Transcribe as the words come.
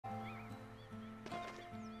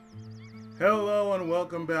Hello and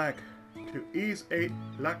welcome back to VIII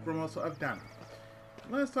Lacrimosa of Dana.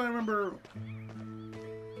 Last time I remember,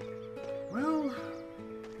 well,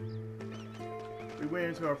 we went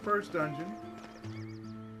into our first dungeon,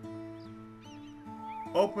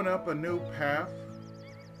 open up a new path,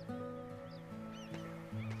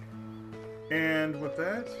 and with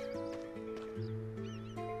that,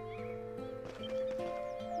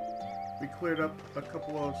 we cleared up a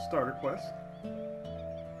couple of starter quests.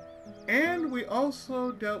 And we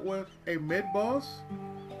also dealt with a mid-boss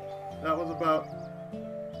that was about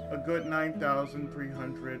a good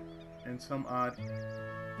 9,300 and some odd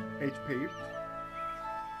HP.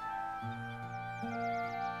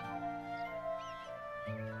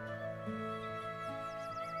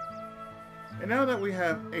 And now that we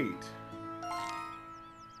have 8,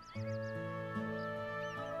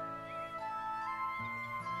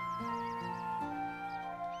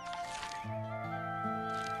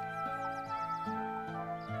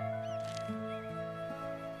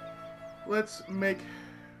 let's make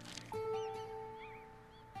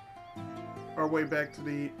our way back to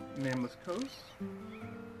the Nameless Coast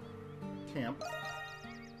camp.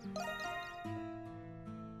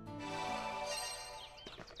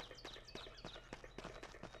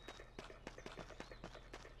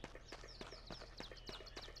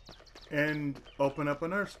 And open up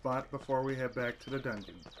another spot before we head back to the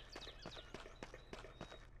dungeon.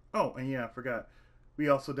 Oh, and yeah, I forgot. We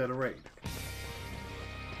also did a raid.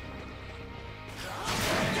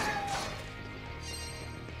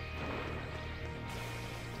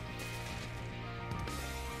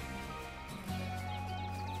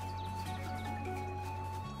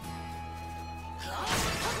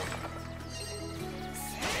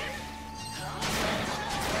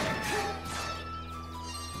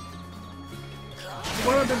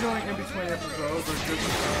 What I've been doing in between episodes is just,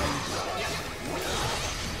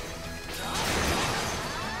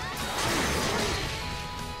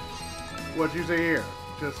 what you see here,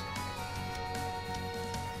 just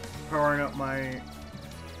powering up my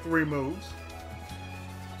 3 moves.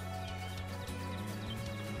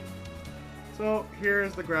 So here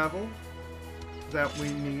is the gravel that we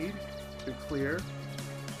need to clear.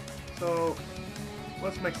 So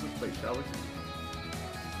let's make some space, shall we?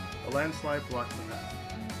 A landslide blocks the path.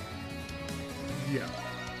 Yeah.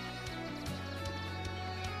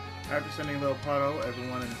 After sending Little Pato,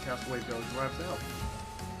 everyone in the Castaway Village arrives to help.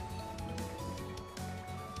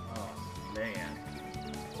 Oh, man.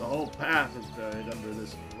 The whole path is buried under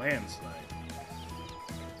this landslide.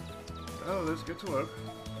 Oh, let's get to work.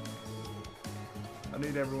 I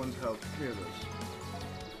need everyone's help to clear this.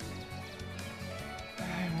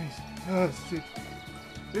 I'm exhausted.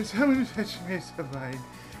 There's someone to touch me of mine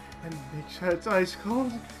and make sure it's ice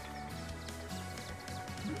cold.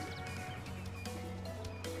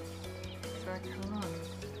 Come on.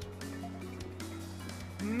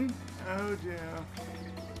 Oh dear.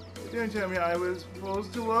 Don't tell me I was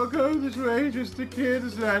forced to walk over this way just to clear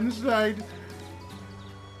this landslide.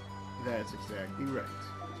 That's exactly right.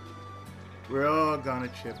 We're all gonna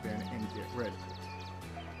chip in and get rid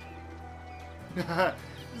of it.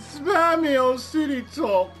 Spammy old city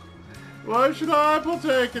talk. Why should I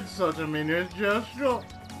partake in such a meaningless gesture?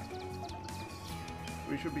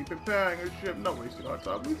 We should be preparing a ship, not wasting our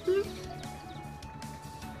time with this.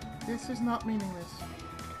 This is not meaningless.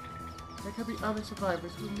 There could be other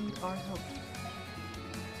survivors who need our help.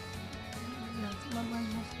 Yes, not my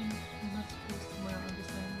husband. I'm not supposed to wear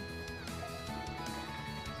understand.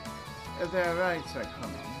 They're right, Sir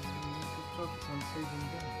Connor. We need to focus on saving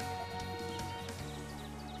them.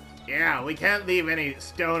 Yeah, we can't leave any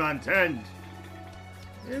stone unturned.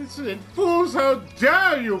 Insolent fools, how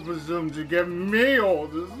dare you presume to give me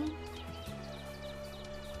orders?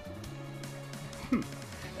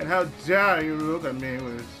 And how dare you look at me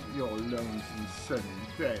with your lonesome, sudden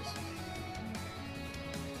face?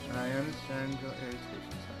 I understand your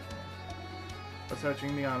irritation, sir. But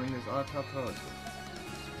searching the army is our top priority.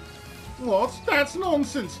 What? That's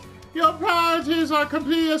nonsense! Your priorities are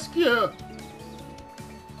completely askew!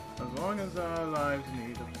 As long as our lives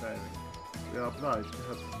need of saving, we are obliged to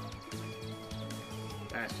help them.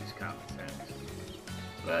 That's just common sense.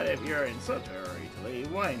 But if you're in such a hurry to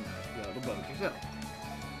leave, why not build a boat yourself?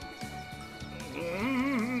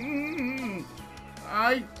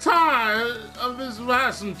 I'm tired of this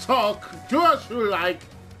rational talk. Do as you like.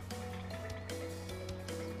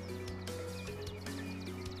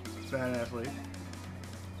 Bad athlete.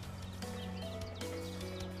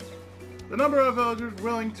 The number of villagers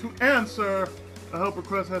willing to answer a help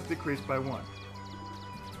request has decreased by 1.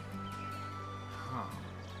 Huh.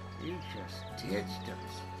 You just ditched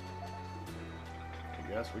us.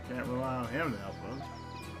 guess we can't rely on him to help us.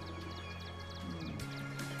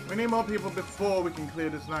 We need more people before we can clear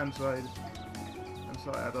this landslide. I'm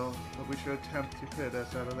sorry, Adol, but we should attempt to clear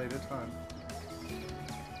this at a later time.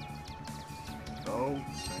 So,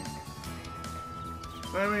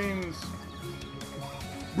 that means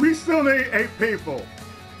we still need 8 people.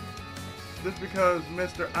 Just because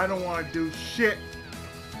Mr. I don't want to do shit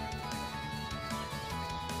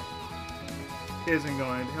isn't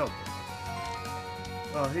going to help us.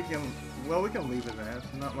 Well, we can leave his ass.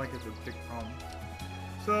 Not like it's a big problem.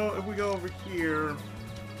 So, if we go over here...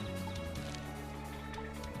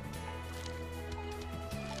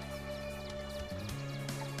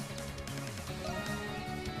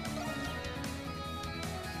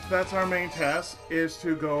 That's our main task, is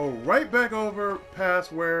to go right back over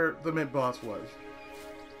past where the mid-boss was.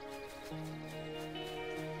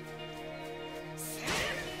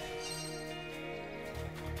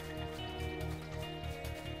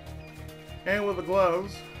 And with the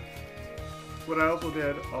gloves, what I also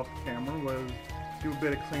did off camera was do a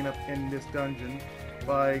bit of cleanup in this dungeon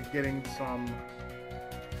by getting some...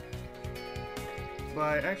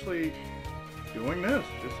 by actually doing this.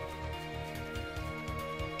 Just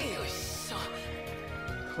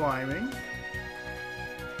climbing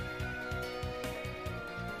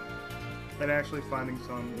and actually finding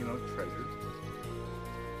some, you know, treasures.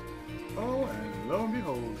 Oh, and lo and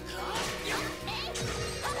behold.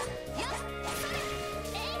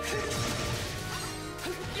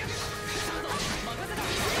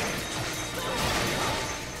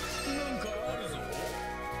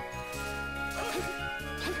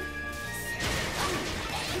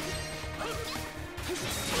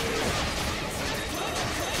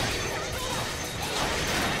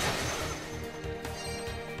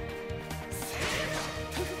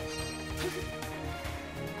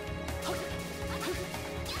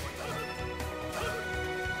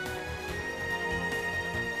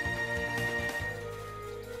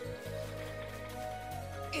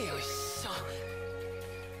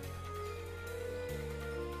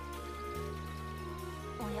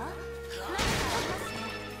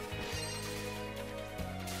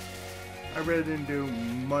 I really didn't do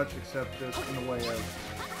much except just in the way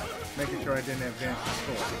of making sure I didn't advance the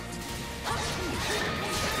story.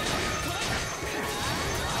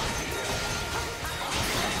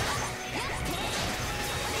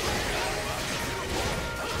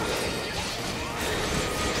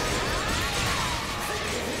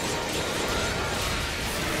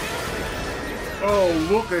 Oh,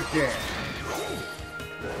 look at that!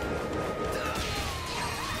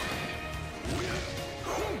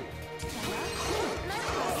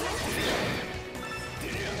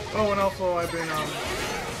 Oh, and also I've been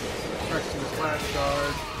practicing slash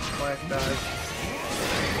guard, slash dive.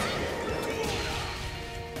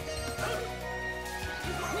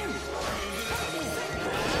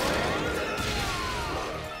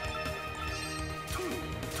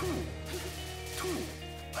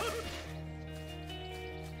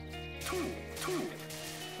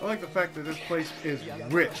 I like the fact that this place is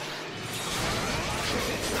rich.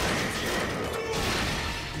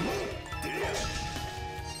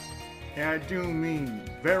 And I do mean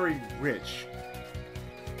very rich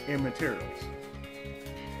in materials.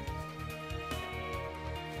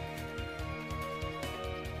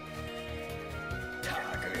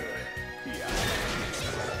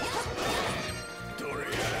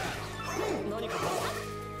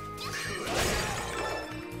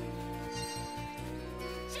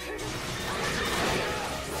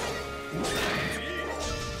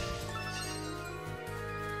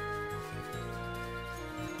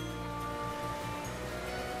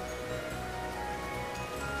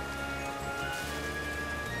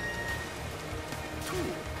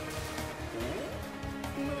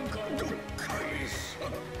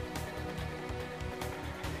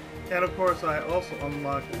 And of course, I also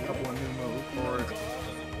unlocked a couple of new moves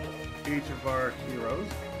for each of our heroes.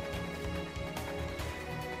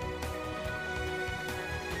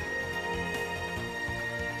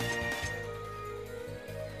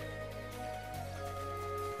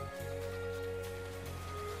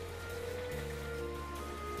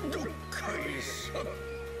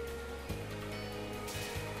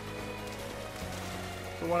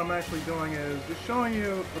 So what I'm actually doing is just showing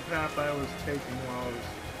you the path I was taking while I was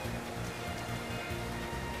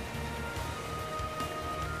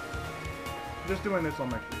just doing this on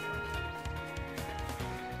my free time.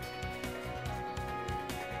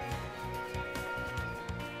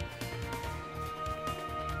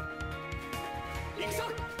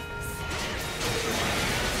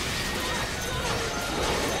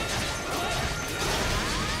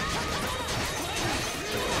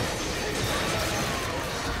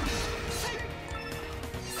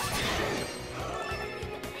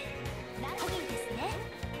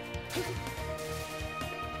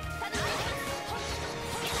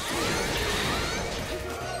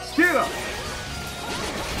 Get up!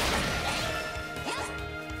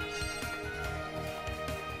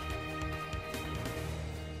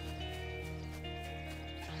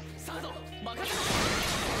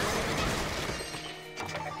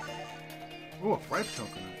 Oh, a ripe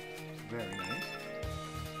coconut. Very nice.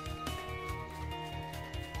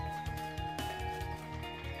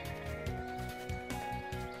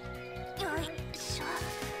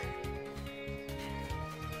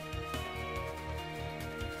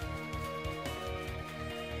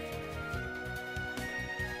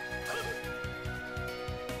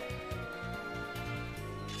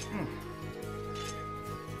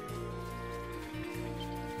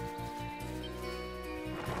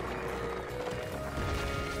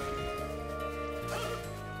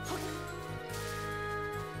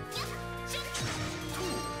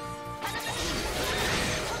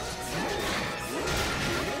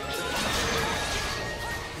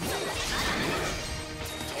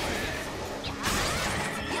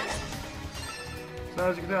 So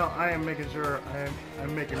as you can tell, I am making sure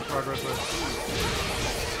I'm making progress with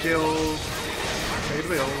skills, pay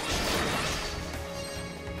bills.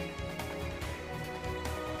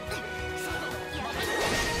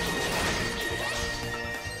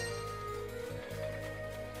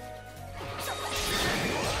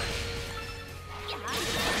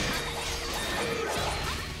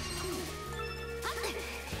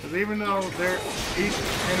 Because even though each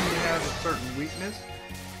enemy has a certain weakness,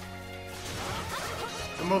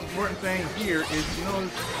 the most important thing here is to know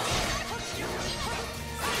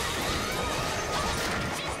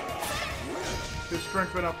to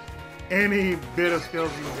strengthen up any bit of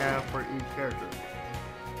skills you have for each character.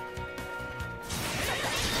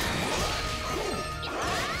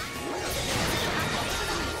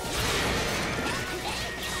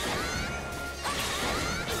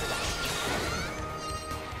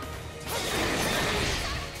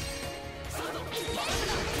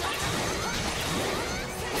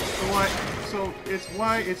 So it's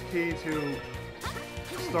why it's key to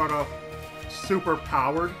start off super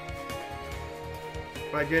powered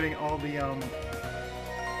by getting all the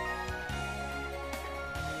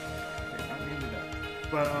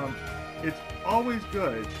but it's always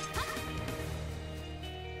good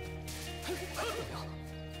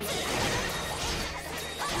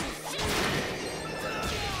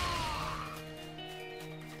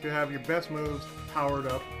to have your best moves powered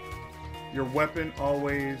up. Your weapon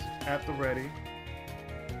always at the ready.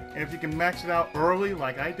 And if you can max it out early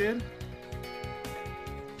like I did,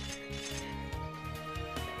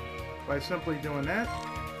 by simply doing that,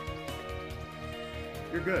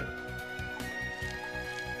 you're good.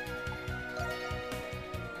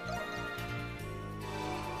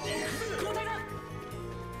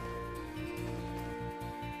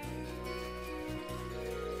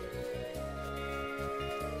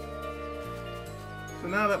 So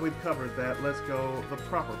now that we've covered that, let's go the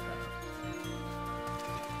proper path.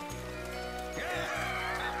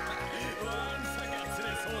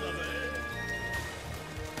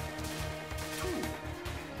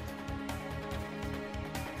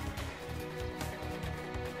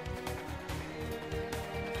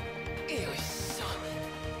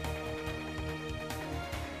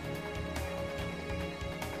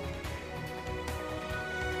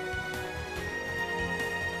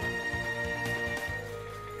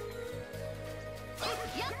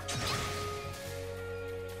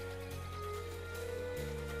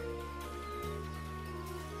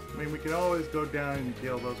 I mean, we can always go down and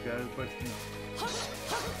kill those guys, but, you know,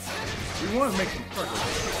 we want to make some progress.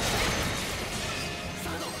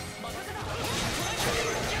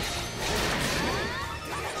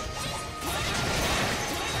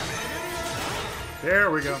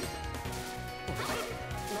 There we go.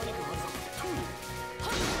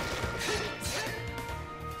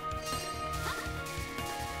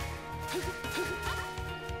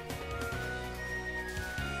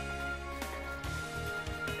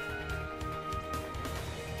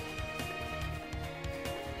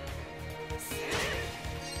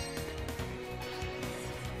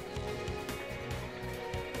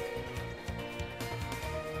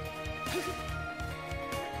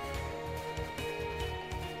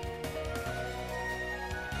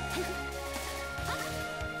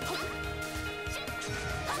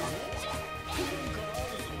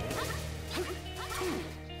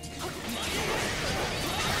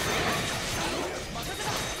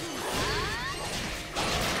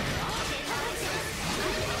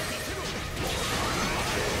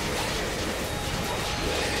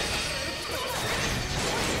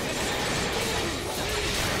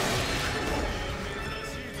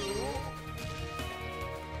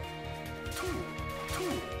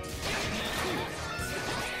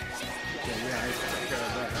 care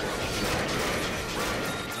of that.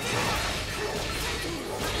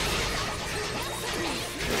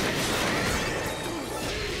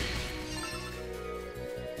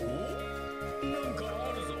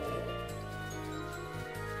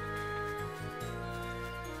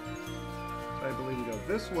 So I believe we go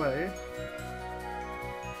this way.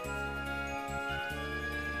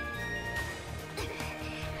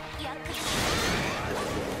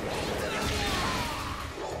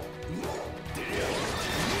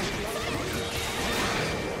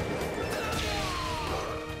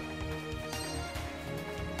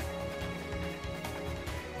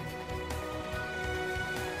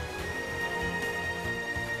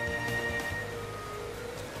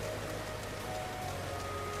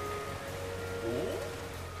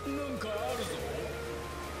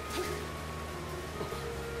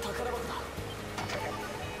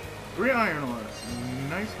 Three iron ore.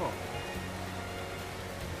 Nice haul.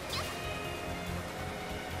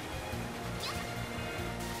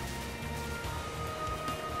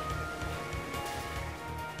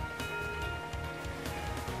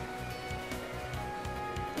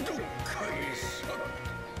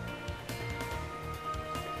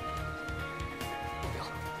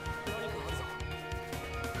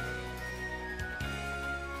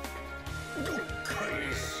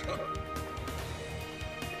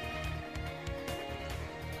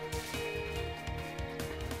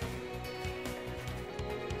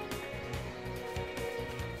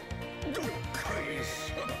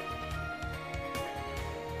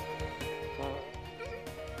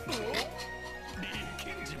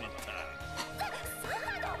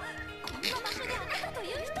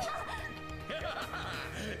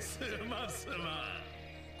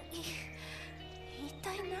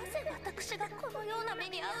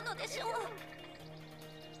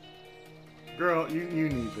 Girl, you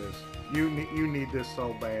need this. You need this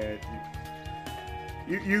so bad.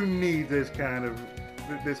 You need this kind of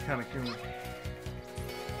humor.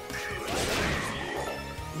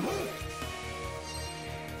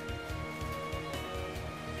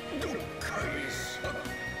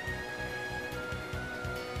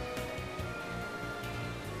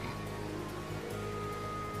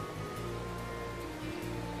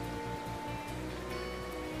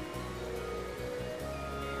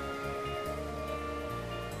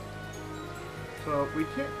 So we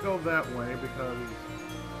can't go that way because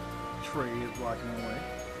the tree is blocking the way.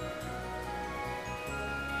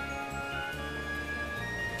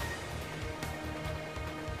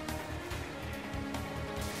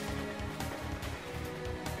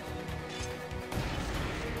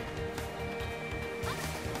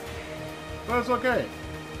 But it's okay.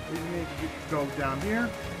 We just need to go down here.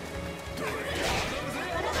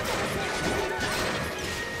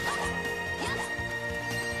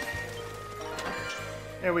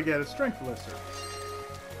 And we get a strength lister.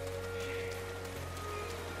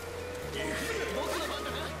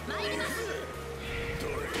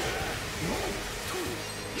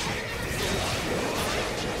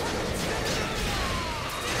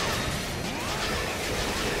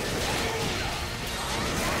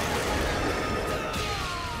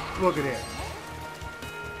 Look at it.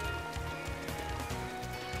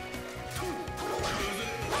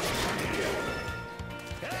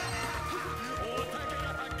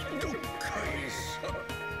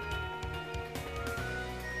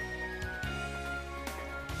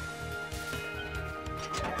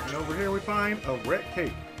 And over here we find a red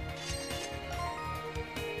cape.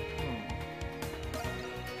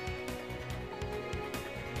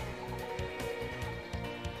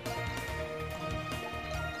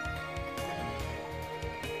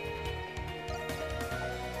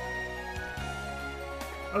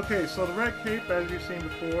 Okay, so the red cape, as you've seen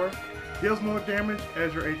before, deals more damage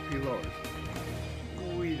as your HP lowers.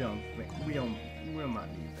 We'll not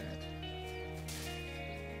need that.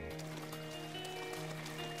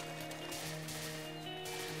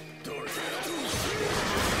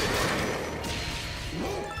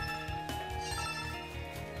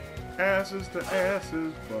 Asses to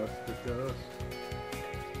asses, bust the dust.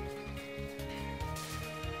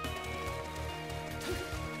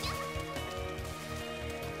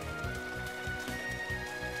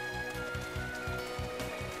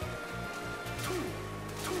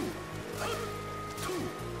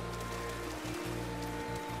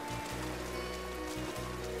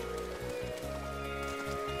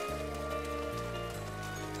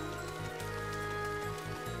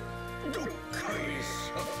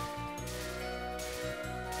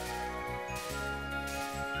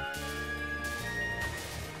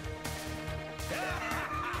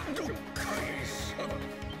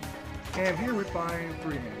 And here we find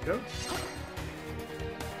 3 antidotes.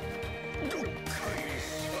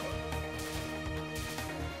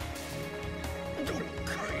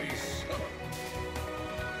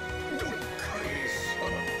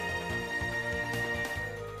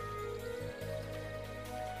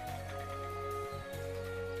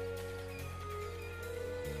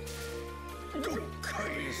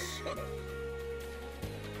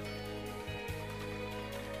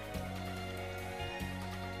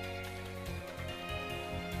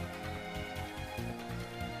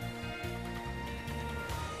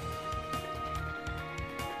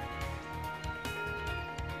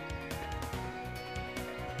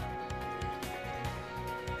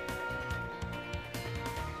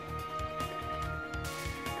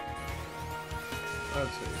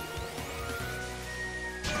 Let's see.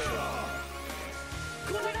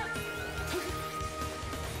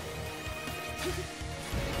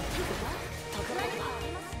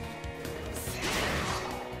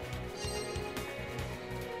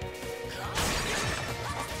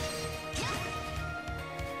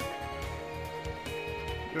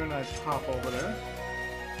 Do a nice hop over there.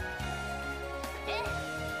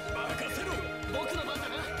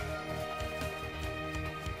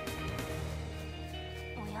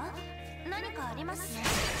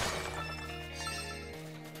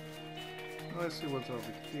 Let's see what's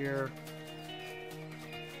over here.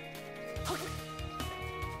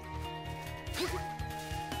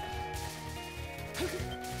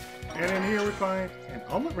 And in here we find an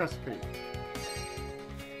omelet recipe.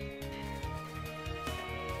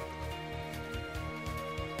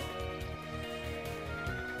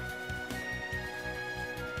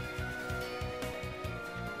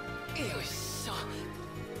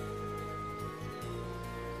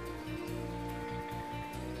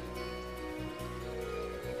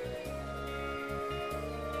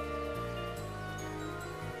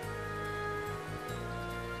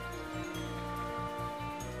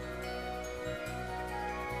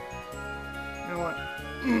 You know what?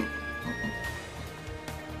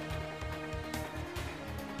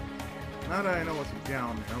 Now that I know what's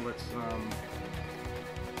down there, let's see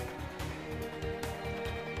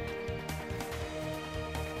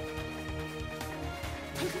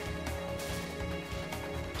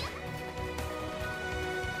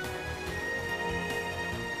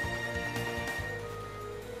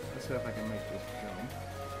if I can make this jump.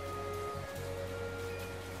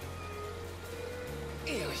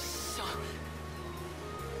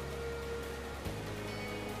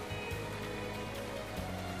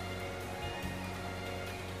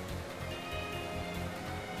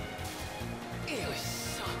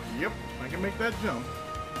 Yep, I can make that jump.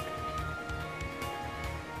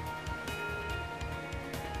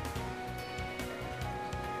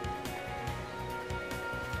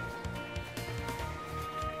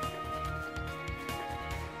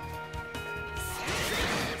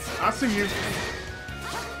 I see you.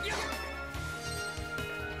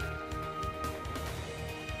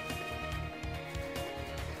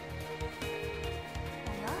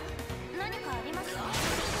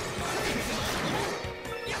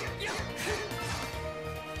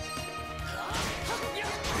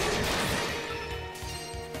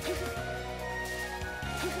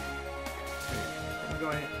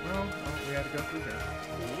 Well, we had to go through here.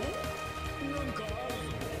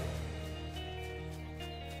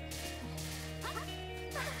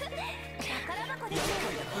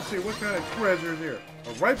 Let's see, what kind of treasure is here? A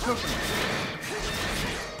ripe coconut.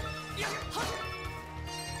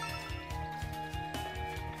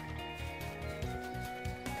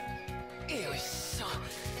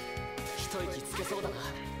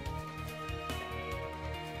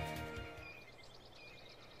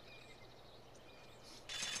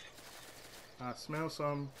 I smell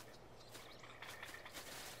some.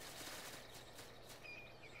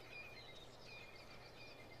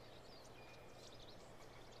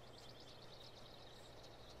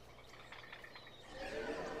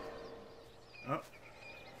 Oh,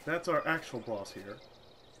 that's our actual boss here.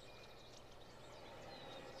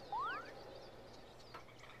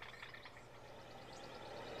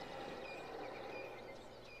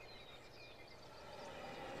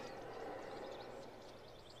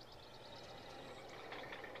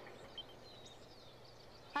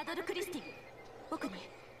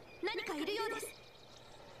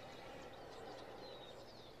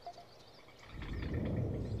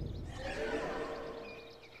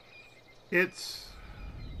 It's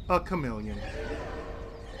a chameleon.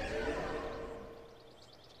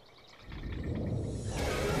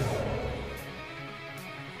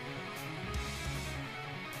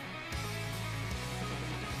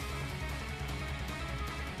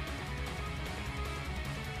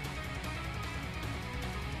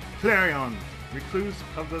 Clarion, recluse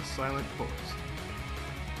of the silent forest.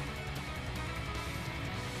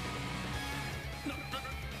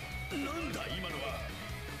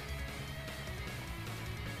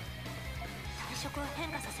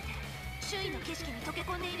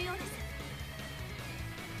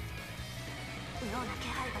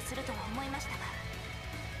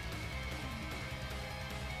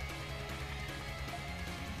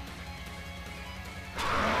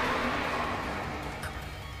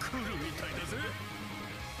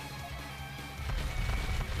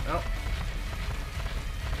 Oh.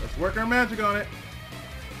 Let's work our magic on it.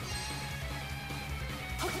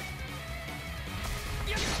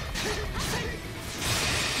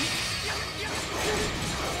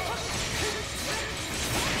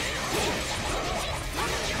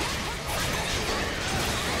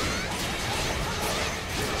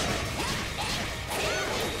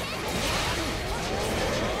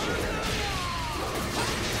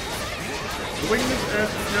 The weakness, as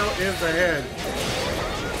you know, is the head.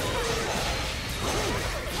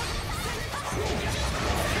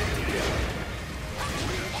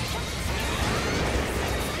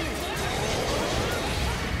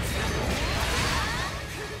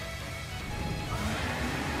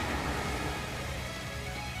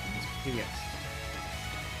 He's pissed.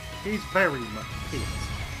 He's very much pissed.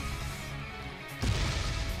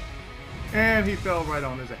 And he fell right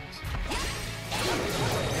on his ass.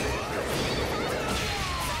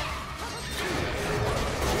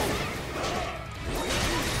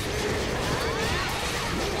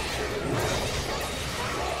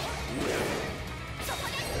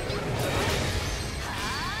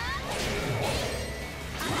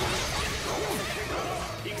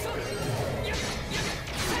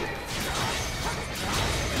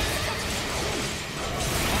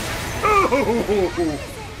 Oh!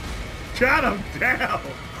 Shut him down!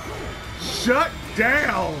 Shut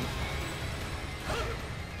down!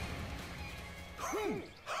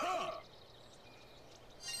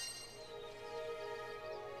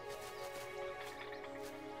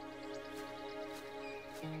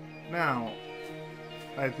 Now,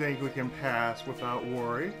 I think we can pass without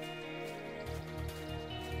worry.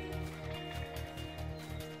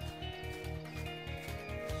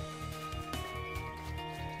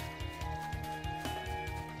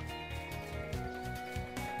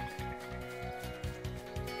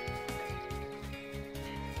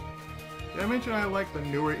 Did I mention I like the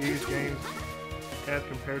newer Ys games as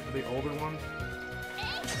compared to the older ones?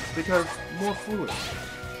 Because more fluid.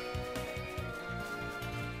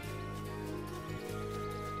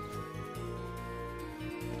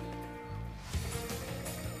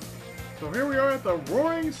 So here we are at the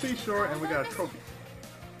roaring seashore and we got a trophy.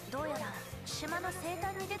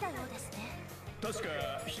 確か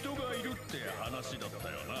人がいるって話だった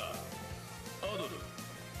よな。アドル、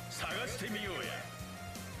探してみようや。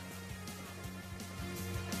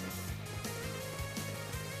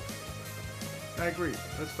 I agree.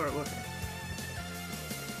 Let's start looking.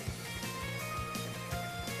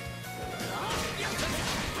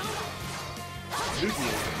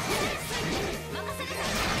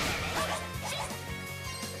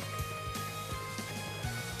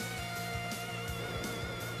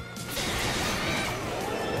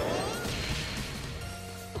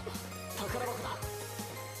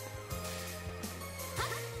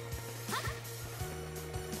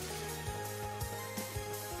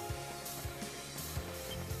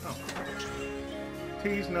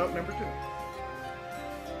 Tease note number 2.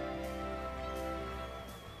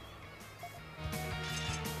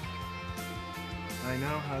 I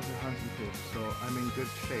know how to hunt and fish, so I'm in good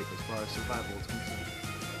shape as far as survival is concerned.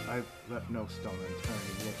 I've left no stone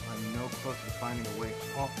unturned, yet I'm no closer to finding a way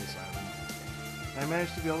off this island. I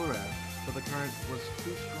managed to go around, but the current was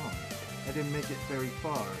too strong. I didn't make it very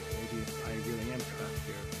far. Maybe I really am trapped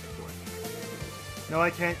here. No, I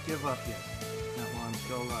can't give up yet. Not while I'm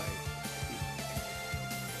still alive.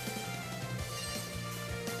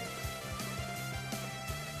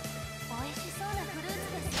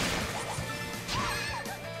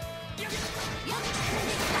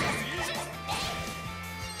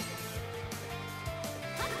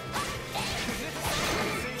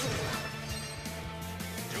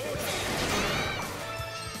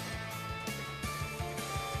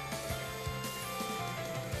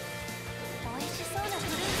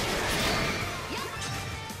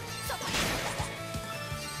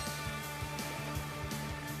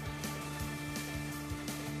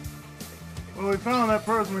 Well, we found that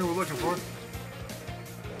person we were looking for.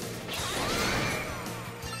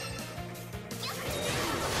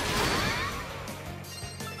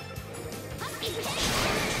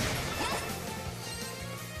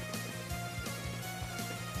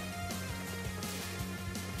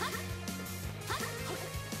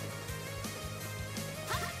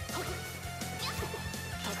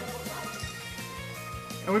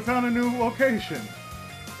 And we found a new location.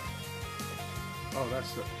 Oh,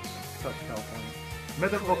 that's such California.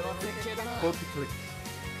 Metaphor.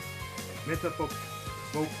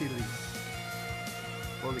 Vokilis.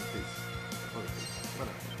 Volikis.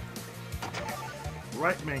 Whatever.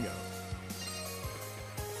 Right mango.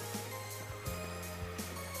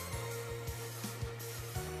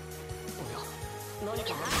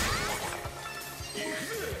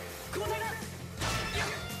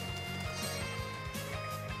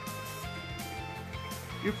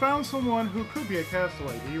 You found someone who could be a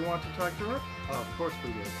castaway. Do you want to talk to her? Oh, of course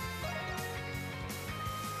we do.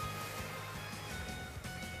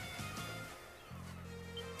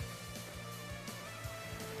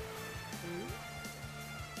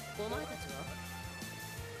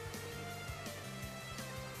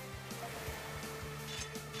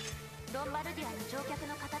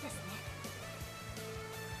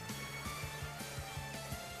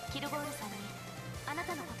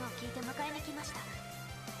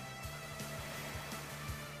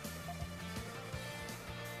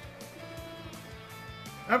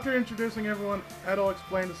 After introducing everyone, Adol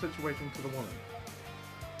explained the situation to the woman.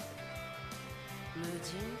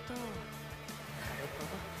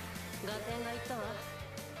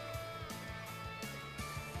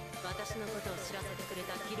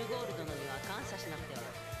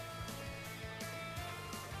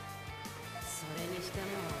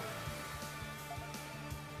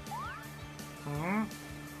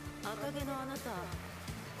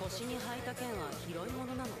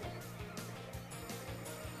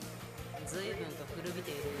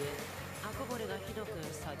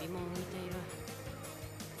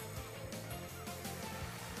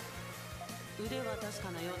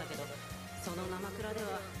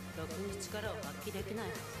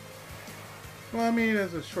 Well, I mean,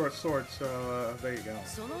 it's a short sword, so there you go.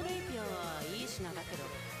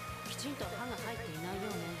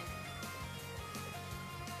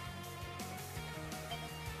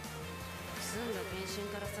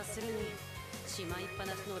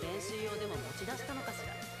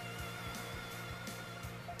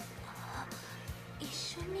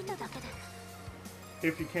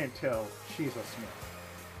 If you can't tell, she's a smith.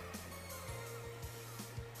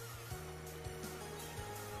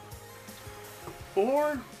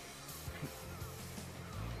 Or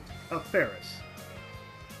a Ferris.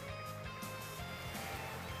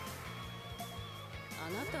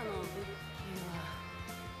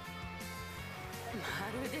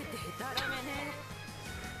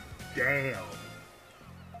 Damn.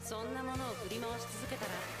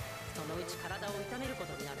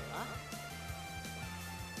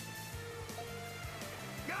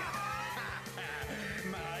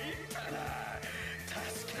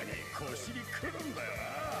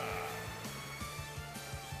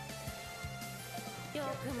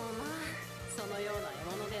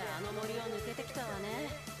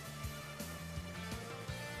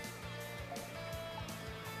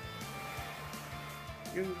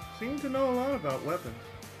 You seem to know a lot about weapons.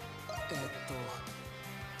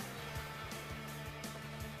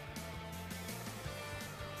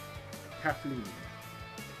 Kathleen.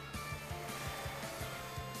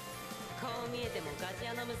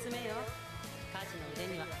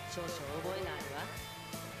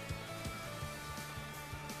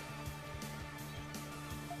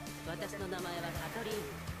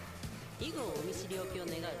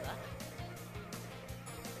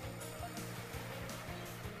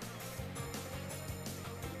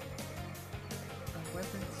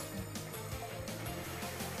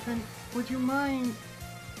 Then would you mind?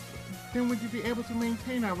 Then would you be able to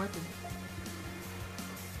maintain our weapons?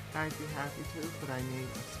 I'd be happy to, but I need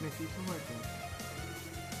a smithy to work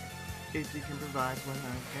in. If you can provide one,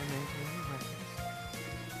 I can maintain your weapons.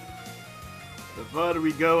 The farther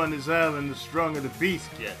we go on this island, the stronger the beast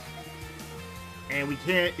gets. And we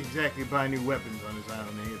can't exactly buy new weapons on this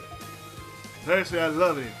island either. Personally, I'd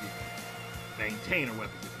love it if you maintain our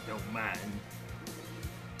weapons if you don't mind.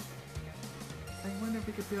 I wonder if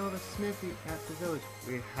we could build a smithy at the village.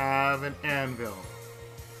 We have an anvil.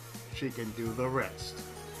 She can do the rest.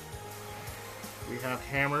 We have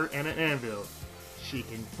hammer and an anvil. She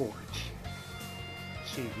can forge.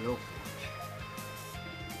 She will forge.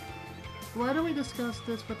 Why don't we discuss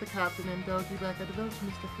this with the captain and Dogi back at the village,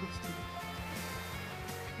 Mr. Felicity?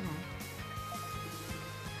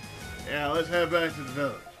 Yeah, let's head back to the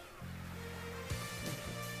village.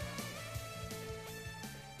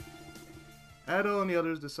 Adol and the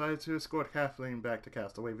others decided to escort Kathleen back to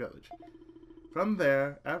Castaway Village. From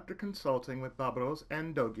there, after consulting with Babros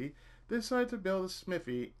and Dogi, they decided to build a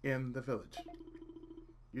smithy in the village.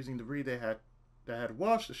 Using debris that had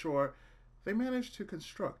washed ashore, they managed to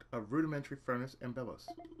construct a rudimentary furnace and bellows.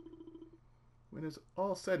 When it's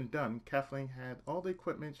all said and done, Kathleen had all the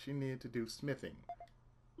equipment she needed to do smithing.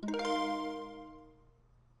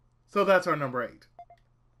 So that's our number 8.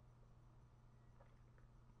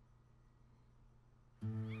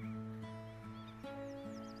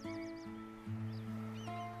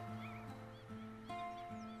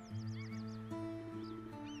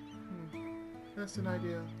 That's an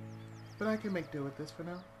idea. But I can make do with this for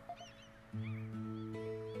now.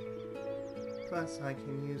 Plus, I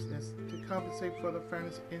can use this to compensate for the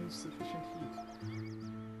furnace's insufficient heat.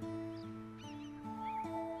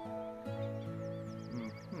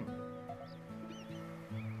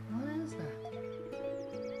 What is that?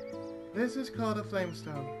 This is called a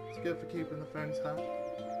flamestone. It's good for keeping the furnace hot.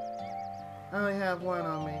 I only have one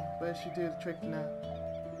on me, but it should do the trick for now.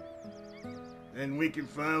 And we can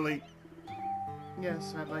finally...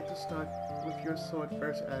 Yes, I'd like to start with your sword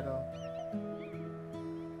first, Adol.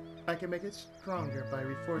 I can make it stronger by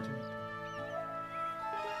reforging it.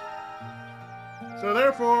 So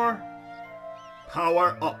therefore,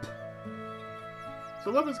 power up.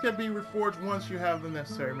 So weapons can be reforged once you have the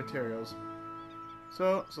necessary materials.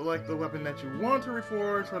 So select the weapon that you want to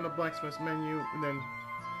reforge from the blacksmith's menu, and then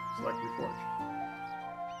select reforge.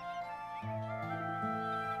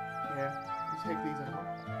 Yeah, you take these out.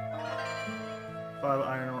 5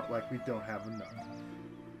 iron ore, like we don't have enough.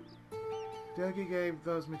 Dougie gave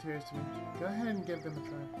those materials to me. Go ahead and give them a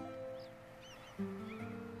try.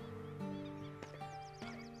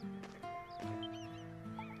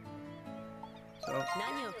 So,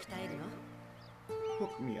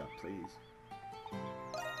 hook me up, please.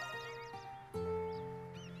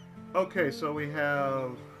 Okay, so we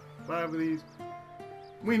have 5 of these.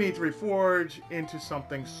 We need to reforge into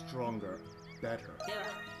something stronger, better.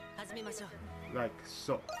 Like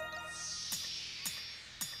so.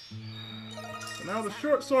 So now the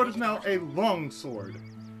short sword is now a long sword,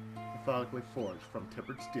 methodically forged from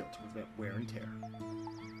tempered steel to prevent wear and tear.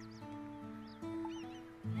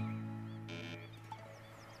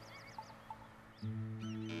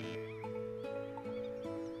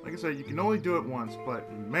 Like I said, you can only do it once, but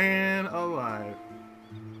man alive.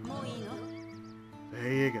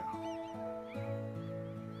 There you go.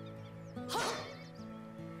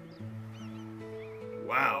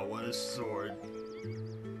 Wow, what a sword.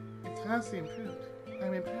 It's vastly improved.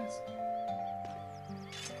 I'm impressed.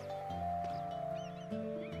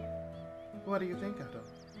 What do you think, Otto?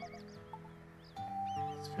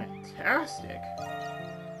 It's fantastic.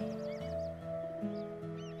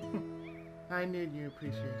 I knew you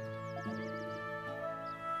appreciate it.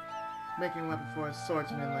 Making a weapon for a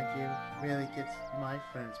swordsman like you really gets my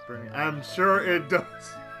friends burning. I'm sure it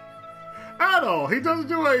does. At all. He doesn't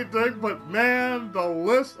do anything, but man, the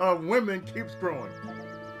list of women keeps growing.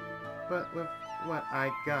 But with what I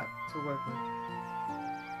got to work with,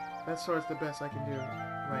 that sword's the best I can do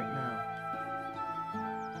right now.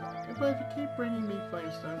 But if you keep bringing me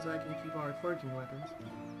flamestones, I can keep on reforging weapons.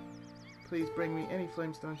 Please bring me any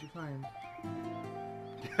flamestones you find.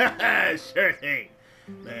 Sure thing.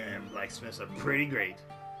 Man, blacksmiths are pretty great.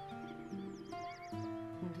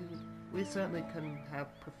 Indeed. We certainly couldn't have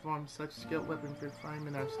performed such skilled weapon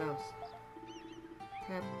refinement ourselves.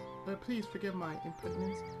 But please forgive my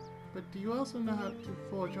impertinence, but do you also know how to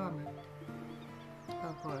forge armor?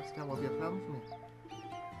 Of course, that won't be a problem for me.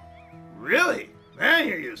 Really? Man,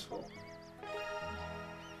 you're useful.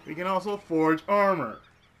 We can also forge armor.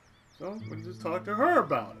 So, we can just talk to her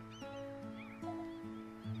about it.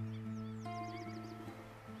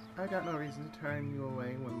 I got no reason to turn you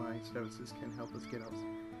away when my services can help us get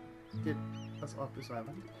us off this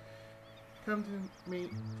island. Come to me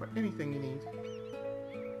for anything you need.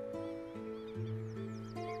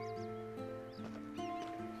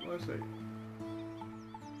 So let's see.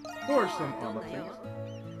 Forge some armor, please.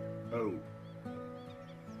 Oh.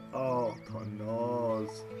 Oh, the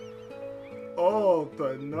nose. Oh,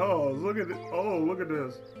 the nose. Look at it. Oh, look at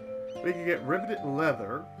this. We can get riveted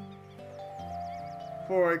leather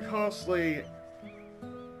for a costly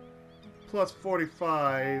plus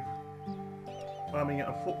 45. I mean,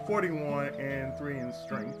 a 41 and 3 in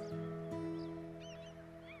strength.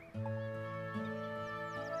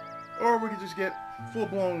 Or we could just get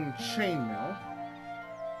full-blown chainmail,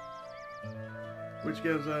 which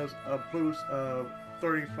gives us a boost of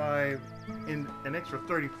 35 in an extra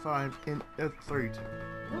 35 in 32.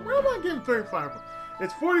 Where am I getting 35 from?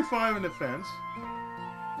 It's 45 in defense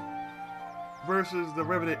versus the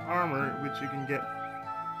riveted armor, which you can get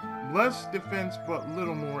less defense but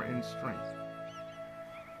little more in strength.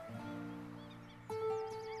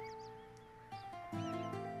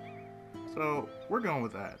 So we're going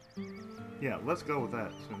with that. Yeah, let's go with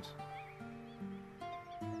that since.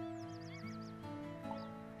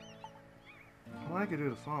 Well, I could do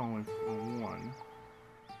the following for one.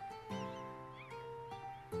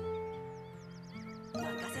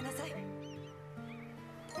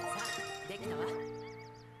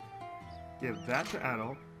 Give that to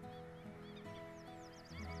Adult.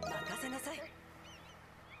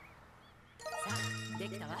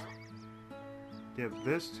 give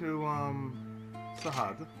this to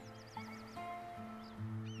Sahad.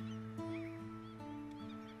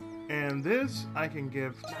 And this I can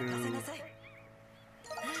give to...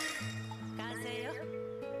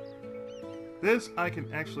 This I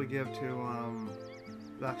can actually give to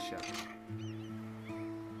Lakshya.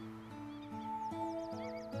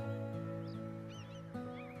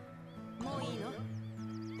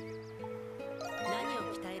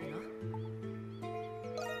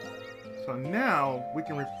 So now we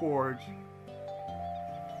can reforge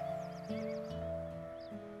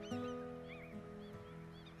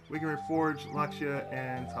Lakshya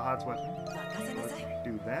and Sahad's weapon. Let's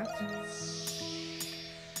do that.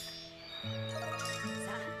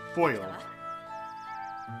 Foil.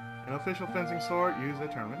 An official fencing sword used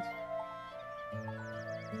at tournaments.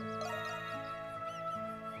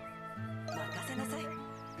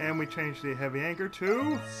 And we change the heavy anchor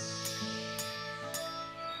to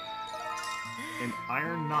an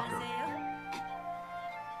iron knocker.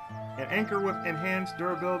 An anchor with enhanced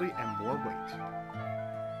durability and more weight.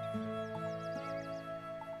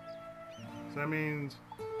 So that means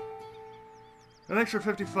an extra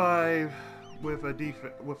 55 with a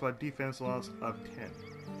defense loss of 10.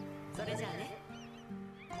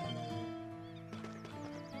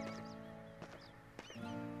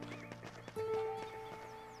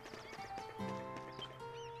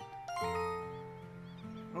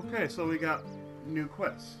 Okay, so we got new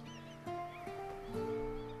quests.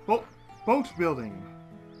 Boat building.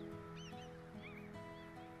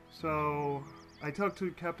 So I talked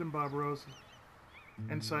to Captain Barbarossa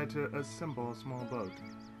and decided to assemble a small boat.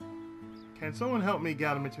 Can someone help me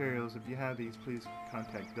gather materials? If you have these, please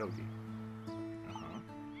contact Dogi.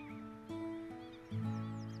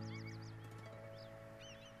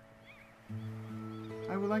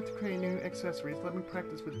 I would like to create new accessories. Let me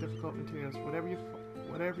practice with difficult materials.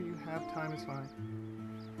 Whatever you have, time is fine.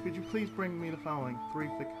 Could you please bring me the following? 3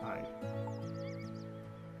 thick hide.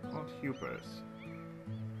 Hupers.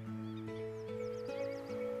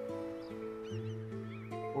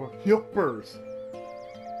 Or Hupers.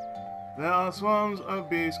 There are swarms of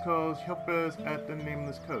bees called Hupers at the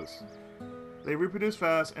nameless coast. They reproduce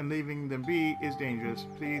fast, and leaving them be is dangerous.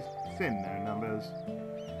 Please thin their numbers.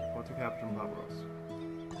 Or to Captain Barbarossa.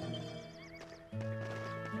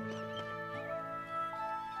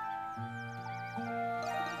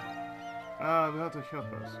 About the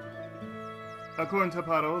Hupers. According to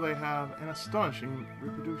Pato, they have an astonishing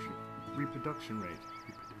reproduction rate.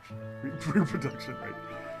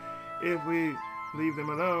 If we leave them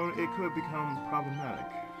alone, it could become problematic.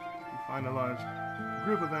 If you find a large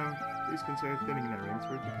group of them, please consider thinning their rings.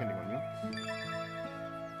 We're depending on you.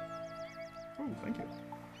 Oh, thank you.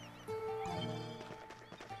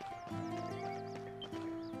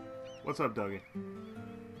 What's up, Dougie?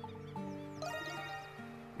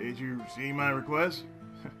 Did you see my request?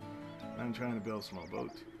 I'm trying to build a small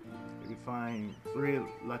boat. If you find 3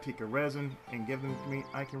 Latica resin and give them to me,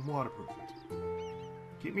 I can waterproof it.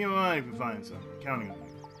 Keep me in mind if you find some. I'm counting on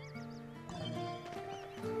you.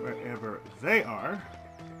 Wherever they are.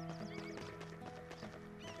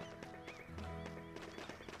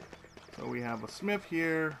 So we have a smith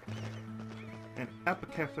here, an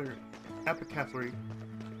apothecary,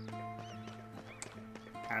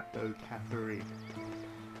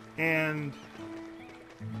 and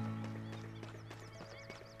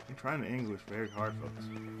I'm trying to English very hard, folks.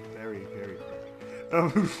 Very, very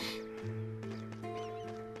hard.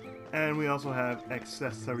 And we also have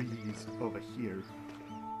accessories over here.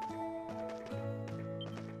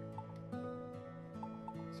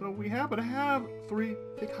 So we happen to have 3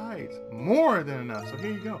 thick hides. More than enough, so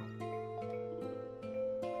here you go.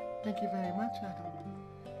 Thank you very much, Adam.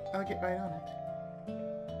 I'll get right on it.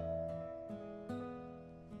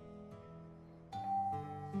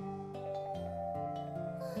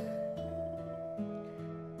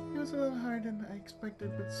 It was a little harder than I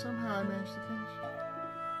expected, but somehow I managed to finish.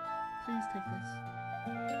 Please take this.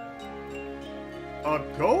 A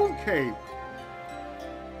gold cape!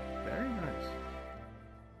 Very nice.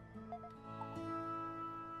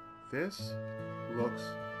 This looks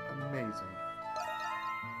amazing.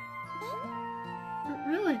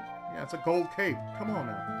 Really? Yeah, it's a gold cape. Come on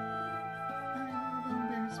now. I'm a little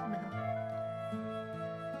embarrassed now.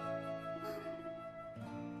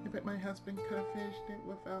 I bet my husband could have finished it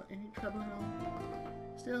without any trouble at all.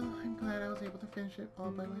 Still, I'm glad I was able to finish it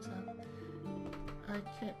all by myself. I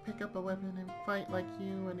can't pick up a weapon and fight like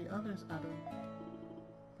you and the others, Adam.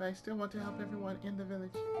 But I still want to help everyone in the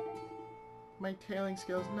village. My tailing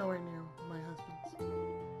skills nowhere near my husband's.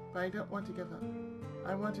 But I don't want to give up.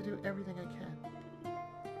 I want to do everything I can.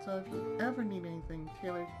 So if you ever need anything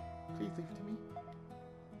tailored Please leave it to me.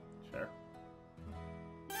 Sure.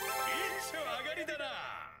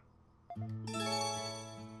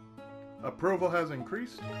 Approval has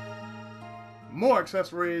increased. More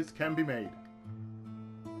accessories can be made.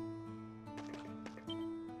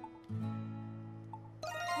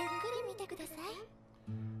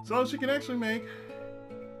 So she can actually make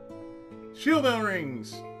shield bell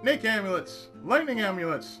rings, snake amulets, lightning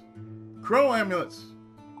amulets, crow amulets,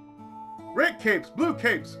 red capes, blue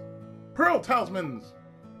capes, pearl talismans,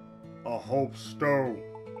 a hope stone,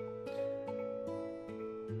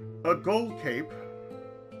 a gold cape,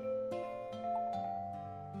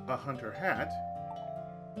 a hunter hat,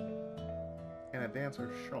 and a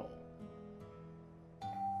dancer shawl.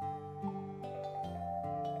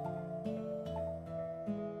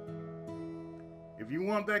 If you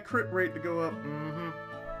want that crit rate to go up,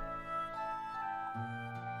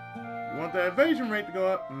 You want that evasion rate to go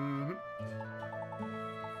up,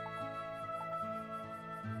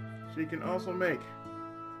 She can also make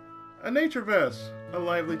a nature vest, a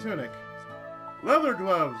lively tunic, leather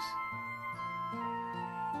gloves,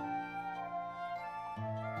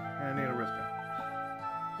 and I need a wristband.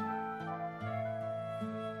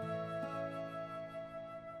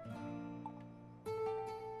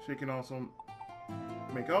 She can also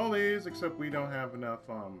make all these, except we don't have enough,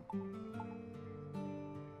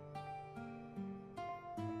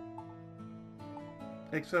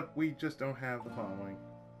 except we just don't have the following.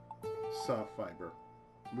 Soft fiber.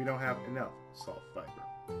 We don't have enough soft fiber.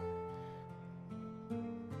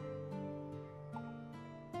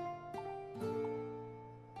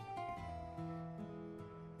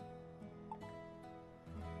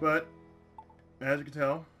 But, as you can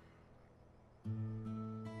tell,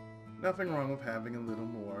 nothing wrong with having a little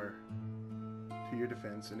more to your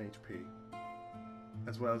defense and HP,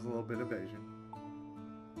 as well as a little bit of evasion.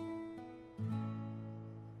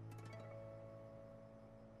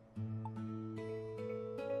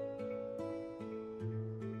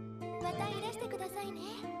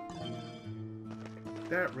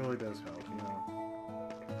 That really does help, you know.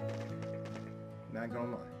 Not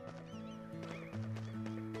gonna lie.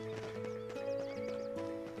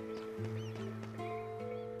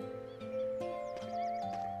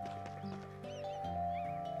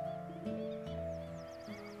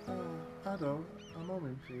 Hello, a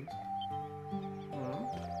moment, please.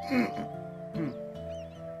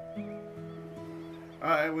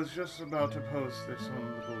 I was just about to post this on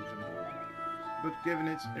the bulletin board, but given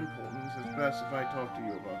its importance, it's best if I talk to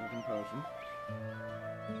you about it in person.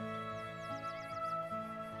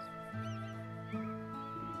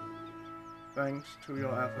 Thanks to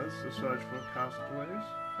your efforts, the search for castaways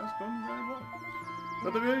has gone very well.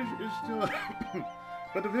 But the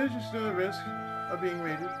village is still at risk of being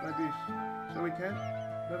raided by beasts, so we can't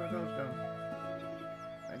let our guards down.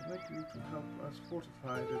 I'd like you to help us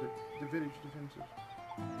fortify the village defenses.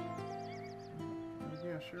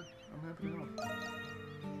 Yeah, sure. I'm happy to help.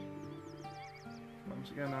 Once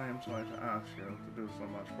again, I am sorry to ask you to do so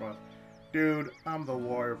much for us. Dude, I'm the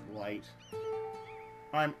Warrior of Light.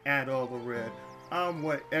 I'm Adol the Red. I'm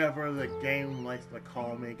whatever the game likes to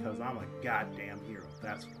call me, because I'm a goddamn hero.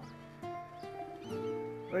 That's why.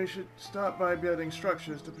 We should start by building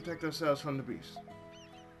structures to protect ourselves from the beast.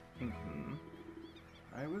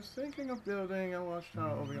 I was thinking of building a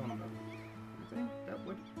watchtower over yonder. You think that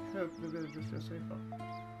would help the villagers feel safer?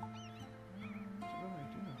 That's a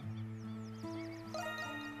good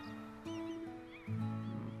idea.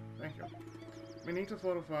 Thank you. We need to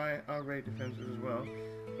fortify our raid defenses as well,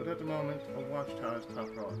 but at the moment, a watchtower is top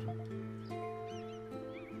priority.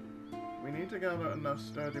 We need to gather enough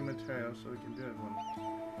sturdy materials so we can build one.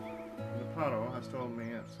 Naparo has told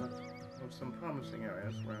me of some promising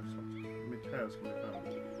areas where such materials can be found.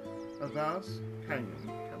 A vast canyon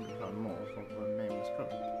can be found north of the nameless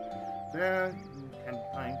coast. There you can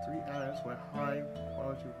find 3 areas where high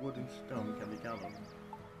quality wood and stone can be gathered.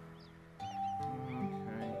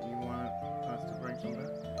 Okay, you want us to bring some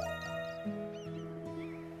back?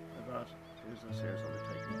 That is a serious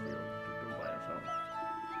undertaking for you to do by yourself.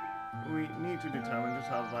 We need to determine just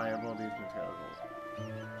how viable these materials are.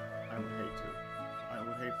 I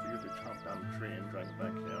would hate for you to chop down a tree and drag it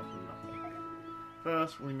back here for nothing.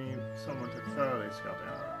 First, we need someone to thoroughly scout the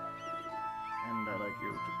area. And I'd like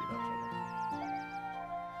you to be that someone.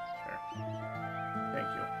 Sure. Thank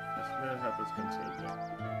you. This will help us considerably.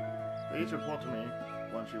 Please report to me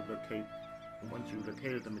once you've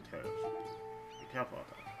located the materials. Be careful of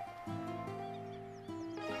that.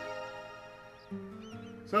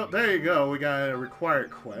 So there you go. We got a required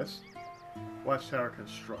quest. Watchtower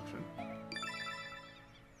construction.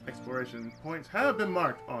 Exploration points have been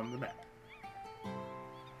marked on the map.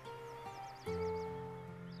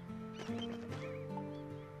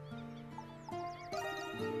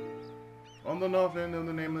 the north end of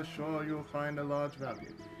the nameless shore, you'll find a large valley.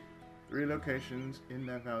 3 locations in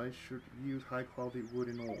that valley should use high-quality wood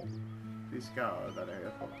and ore. Please scour that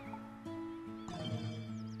area for them.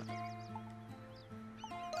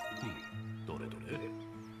 どれどれ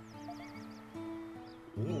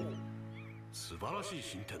おお素晴らしい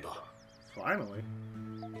進展だ Finally.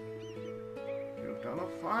 You've done a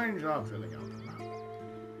fine job filling out the map.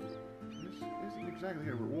 This isn't exactly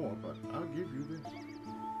a reward, but I'll give you this.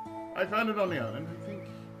 I found it on the island. I think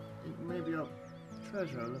it may be a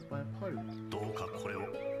treasure left by a pirate. どうかこれを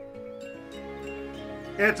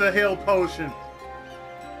It's a heal potion.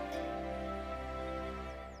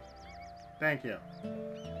 Thank you.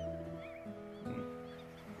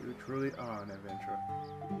 You truly are an adventurer.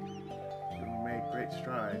 You made great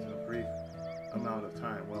strides in a brief amount of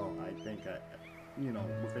time. Well, I think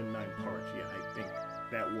within 9 parts, yeah, I think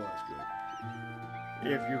that was good.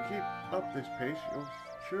 If you keep up this pace, you'll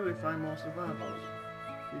surely find more survivors.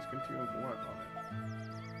 Please continue to work on it.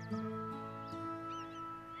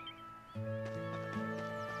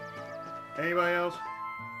 Anybody else?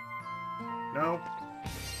 No?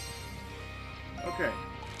 Okay.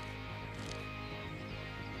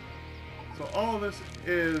 So all of this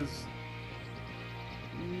is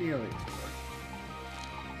nearly done.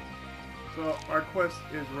 So our quest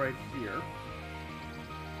is right here.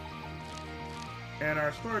 And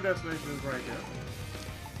our story destination is right here.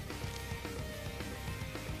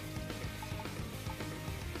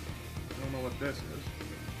 I don't know what this is.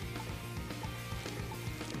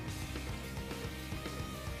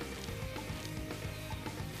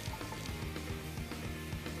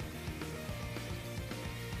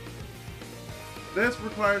 This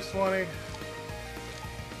requires 20.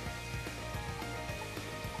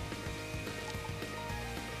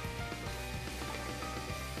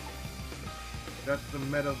 That's the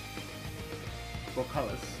meta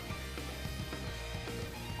vocalis.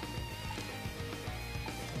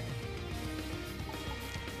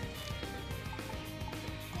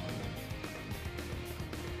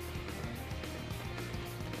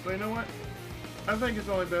 So you know what? I think it's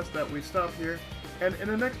only best that we stop here, and in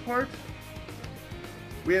the next part,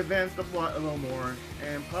 we advance the plot a little more,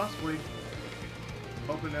 and possibly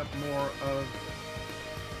open up more of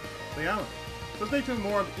the island. So stay tuned,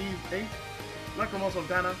 more of VIII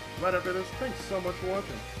Lacrimosa right after this. Thanks so much for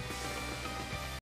watching.